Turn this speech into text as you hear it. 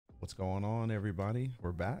What's going on, everybody?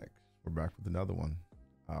 We're back. We're back with another one.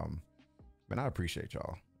 Man, I appreciate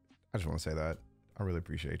y'all. I just want to say that I really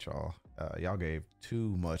appreciate y'all. Y'all gave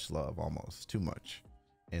too much love, almost too much,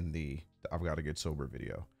 in the I've got to get sober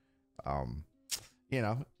video. You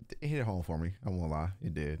know, it hit home for me. I won't lie,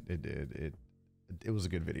 it did. It was a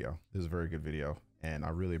good video. It was a very good video, and I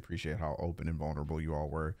really appreciate how open and vulnerable you all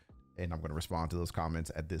were. And I'm going to respond to those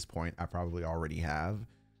comments at this point. I probably already have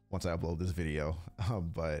once I upload this video,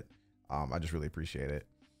 but I just really appreciate it.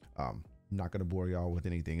 Not going to bore y'all with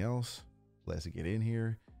anything else. Let's get in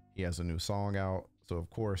here. He has a new song out, so of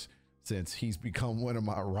course, since he's become one of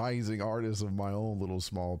my rising artists of my own little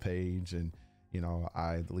small page, and you know,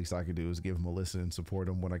 the least I could do is give him a listen and support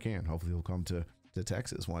him when I can. Hopefully he'll come to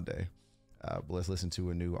Texas one day. But let's listen to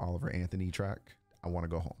a new Oliver Anthony track, I Want to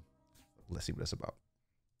Go Home. Let's see what it's about.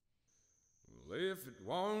 Well, if it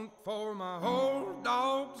weren't for my old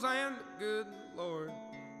dogs and the good Lord,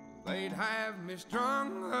 they'd have me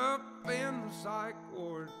strung up in the psych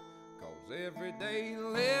ward. 'Cause every day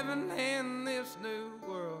living in this new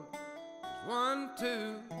world is one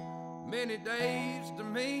too many days to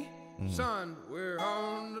me. Son, we're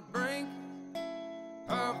on the brink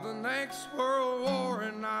of the next world war,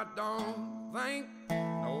 and I don't think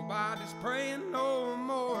nobody's praying no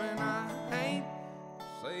more. And I ain't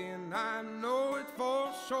saying I know it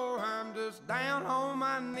for sure. I'm just down on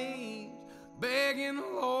my knees begging the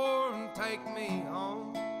Lord and take me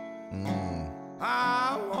home.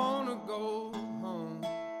 I wanna go home.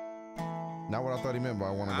 Not what I thought he meant by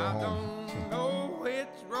I want to go home. I don't know which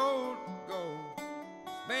road to go.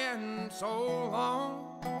 It's been so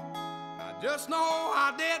long. I just know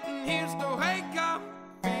I didn't used to wake up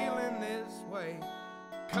feeling this way,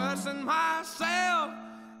 cussing myself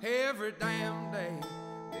every damn day.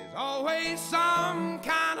 There's always some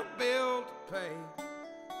kind of bill to pay.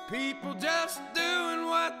 People just doing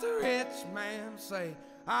what the rich man say.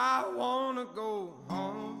 I wanna go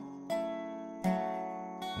home.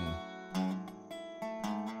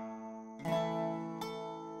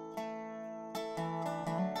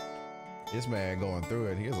 This man going through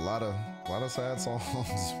it. He has a lot of sad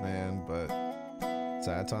songs, man, but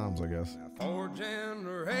sad times, I guess. Now 4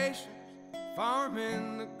 generations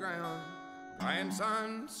farming the ground.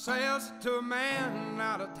 Grandson sells it to a man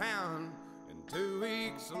out of town. And 2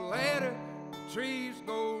 weeks later, the trees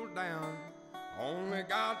go down. Only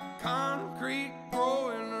got concrete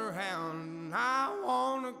growing around. I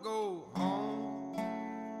wanna go home.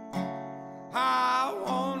 I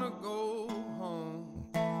wanna go home.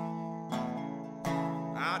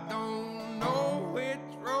 I don't know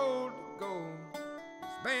which road to go.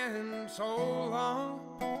 It's been so long.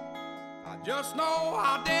 I just know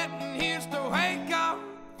I didn't used to wake up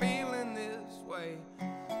feeling this way,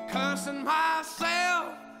 cussing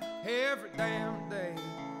myself every damn day.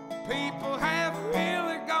 People have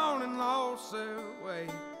really gone and lost their way.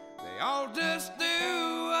 They all just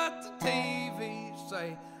do what the TV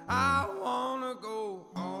say. I wanna go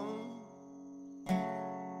home.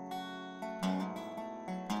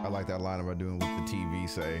 I like that line about doing what the TV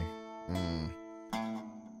say.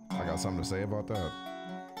 I got something to say about that.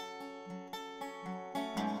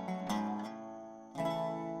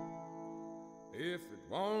 If it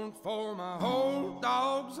weren't for my old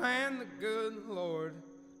dogs and the good Lord,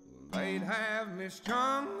 they'd have me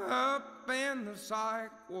strung up in the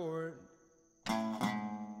psych ward.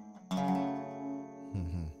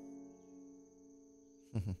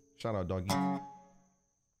 Shout out, doggy.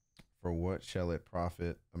 For what shall it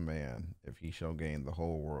profit a man if he shall gain the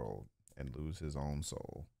whole world and lose his own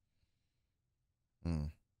soul?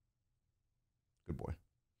 Good boy.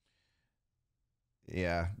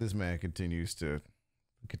 Yeah, this man continues to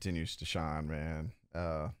shine, man.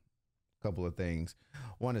 Couple of things.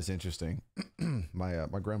 One is interesting. My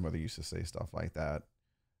grandmother used to say stuff like that.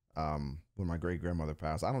 When my great grandmother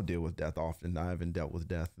passed, I don't deal with death often. I haven't dealt with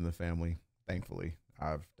death in the family, thankfully.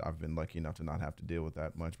 I've been lucky enough to not have to deal with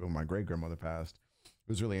that much. But when my great grandmother passed, it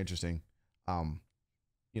was really interesting.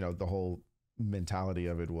 You know, the whole mentality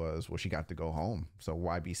of it was, well, she got to go home, so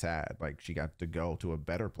why be sad? Like, she got to go to a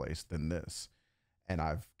better place than this. And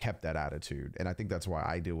I've kept that attitude, and I think that's why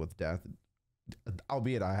I deal with death.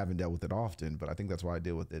 Albeit I haven't dealt with it often, but I think that's why I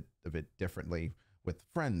deal with it a bit differently with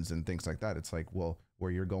friends and things like that. It's like, well,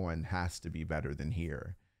 where you're going has to be better than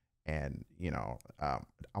here. And, you know, I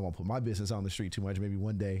won't put my business on the street too much. Maybe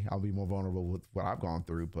one day I'll be more vulnerable with what I've gone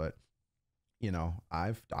through. But, you know,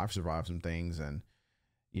 I've survived some things, and,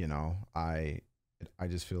 you know, I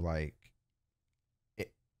just feel like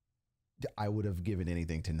I would have given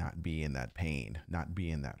anything to not be in that pain, not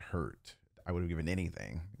be in that hurt. I would have given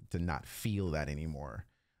anything to not feel that anymore.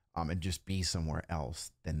 and just be somewhere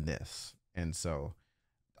else than this. And so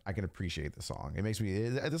I can appreciate the song. It makes me,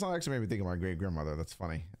 the song actually made me think of my great grandmother. That's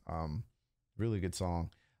funny. Really good song.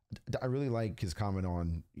 I really like his comment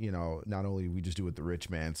on, you know, not only we just do what the rich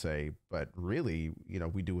man say, but really, you know,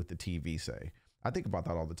 we do what the TV say. I think about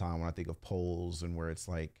that all the time when I think of polls and where it's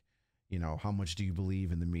like, you know, how much do you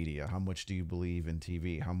believe in the media? How much do you believe in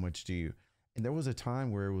TV? How much do you, and there was a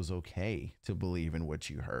time where it was okay to believe in what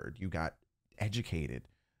you heard. You got educated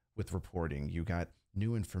with reporting. You got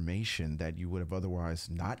new information that you would have otherwise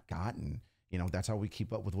not gotten. You know, that's how we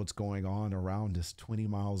keep up with what's going on around us 20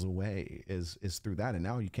 miles away is through that. And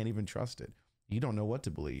now you can't even trust it. You don't know what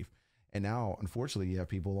to believe. And now, unfortunately, you have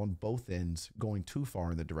people on both ends going too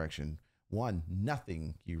far in the direction. One,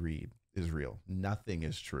 nothing you read is real. Nothing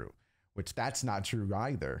is true, which that's not true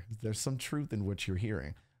either. There's some truth in what you're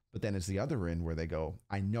hearing. But then it's the other end where they go,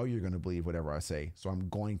 I know you're going to believe whatever I say, so I'm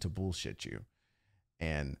going to bullshit you.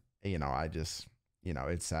 And, you know, I just, you know,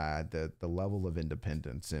 it's sad that the level of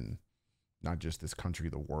independence in not just this country,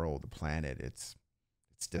 the world, the planet, it's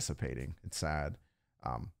dissipating. It's sad.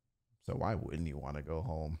 So why wouldn't you want to go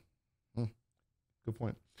home? Good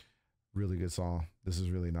point. Really good song. This is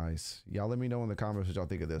really nice. Y'all let me know in the comments what y'all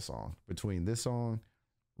think of this song. Between this song,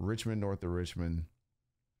 Richmond, north of Richmond,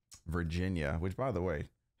 Virginia, which by the way,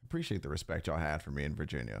 appreciate the respect y'all had for me in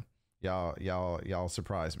Virginia. Y'all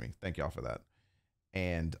surprised me. Thank y'all for that.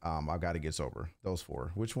 And I've Got to Get Sober. Those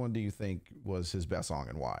four. Which one do you think was his best song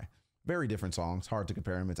and why? Very different songs. Hard to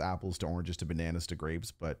compare them. It's apples to oranges to bananas to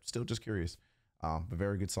grapes, but still just curious. But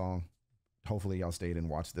very good song. Hopefully y'all stayed and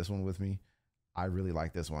watched this one with me. I really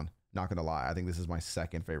like this one. Not going to lie. I think this is my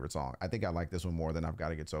second favorite song. I think I like this one more than I've Got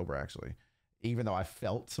to Get Sober, actually. Even though I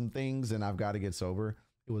felt some things in I've Got to Get Sober,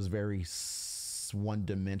 it was very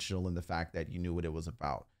one-dimensional in the fact that you knew what it was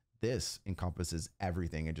about. This encompasses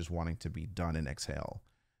everything and just wanting to be done and exhale.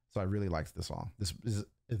 So I really liked the song. This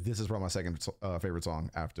is probably my second favorite song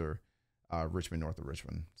after Richmond, north of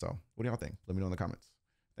Richmond. So what do y'all think? Let me know in the comments.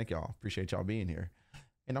 Thank y'all. Appreciate y'all being here.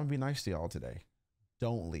 And I'm going to be nice to y'all today.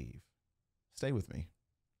 Don't leave. Stay with me.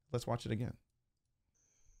 Let's watch it again.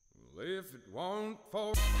 Well, if it won't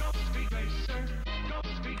for Danger. Go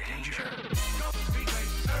speed racer.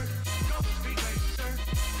 Go speed racer.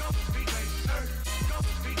 Go speed